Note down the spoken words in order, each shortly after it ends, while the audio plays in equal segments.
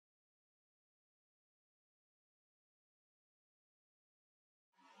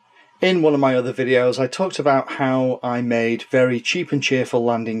In one of my other videos I talked about how I made very cheap and cheerful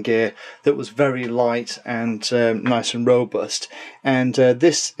landing gear that was very light and nice and robust, and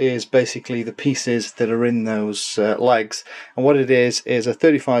this is basically the pieces that are in those legs. And what it is a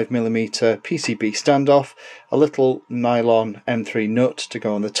 35mm PCB standoff, a little nylon M3 nut to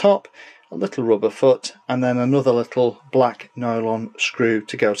go on the top, a little rubber foot, and then another little black nylon screw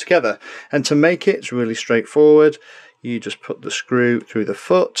to go together. And to make it, it's really straightforward. You just put the screw through the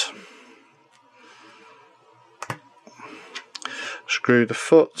foot, screw the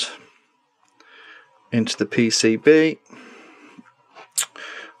foot into the PCB,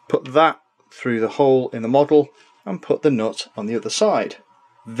 put that through the hole in the model, and put the nut on the other side.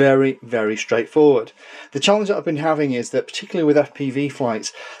 Very, very straightforward. The challenge that I've been having is that, particularly with FPV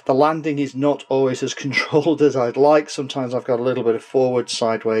flights, the landing is not always as controlled as I'd like. Sometimes I've got a little bit of forward,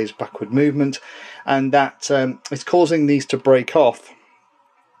 sideways, backward movement, and that is causing these to break off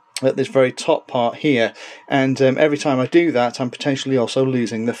at this very top part here, and every time I do that I'm potentially also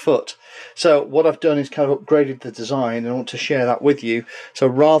losing the foot. So what I've done is kind of upgraded the design, and I want to share that with you. So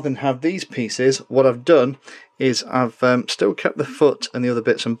rather than have these pieces, what I've done is I've still kept the foot and the other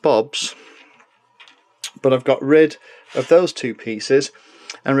bits and bobs, but I've got rid of those two pieces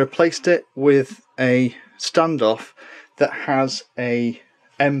and replaced it with a standoff that has a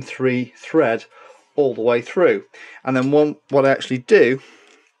M3 thread all the way through. And then what I actually do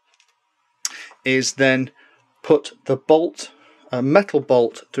is then put the bolt, a metal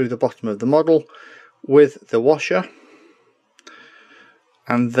bolt, through the bottom of the model with the washer,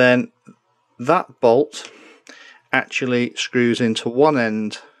 and then that bolt actually screws into one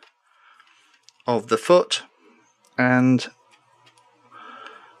end of the foot and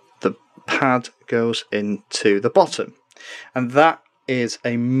the pad goes into the bottom, and that is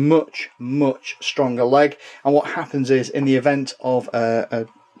a much stronger leg. And what happens is, in the event of a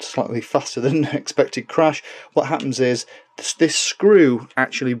slightly faster than expected crash, what happens is this screw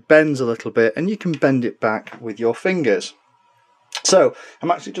actually bends a little bit, and you can bend it back with your fingers. So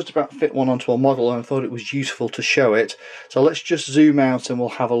I'm actually just about to fit one onto a model, and I thought it was useful to show it. So let's just zoom out and we'll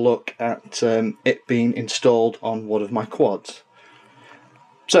have a look at it being installed on one of my quads.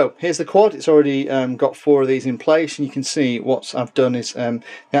 So here's the quad. It's already got 4 of these in place, and you can see what I've done is the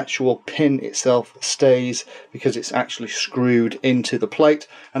actual pin itself stays because it's actually screwed into the plate,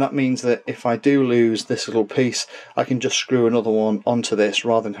 and that means that if I do lose this little piece, I can just screw another one onto this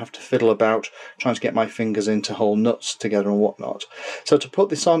rather than have to fiddle about trying to get my fingers into whole nuts together and whatnot. So to put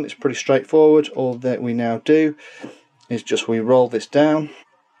this on, it's pretty straightforward. All that we now do is just we roll this down.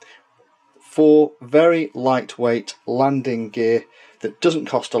 For very lightweight landing gear that doesn't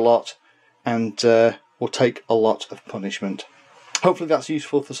cost a lot and will take a lot of punishment. Hopefully that's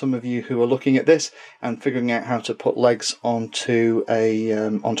useful for some of you who are looking at this and figuring out how to put legs onto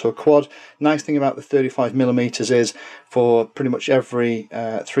a quad. Nice thing about the 35mm is, for pretty much every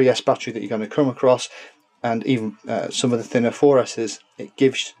 3S battery that you're going to come across, and even some of the thinner 4Ss, it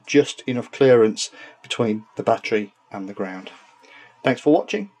gives just enough clearance between the battery and the ground. Thanks for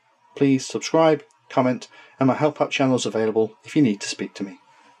watching. Please subscribe, comment, and my help out channel is available if you need to speak to me.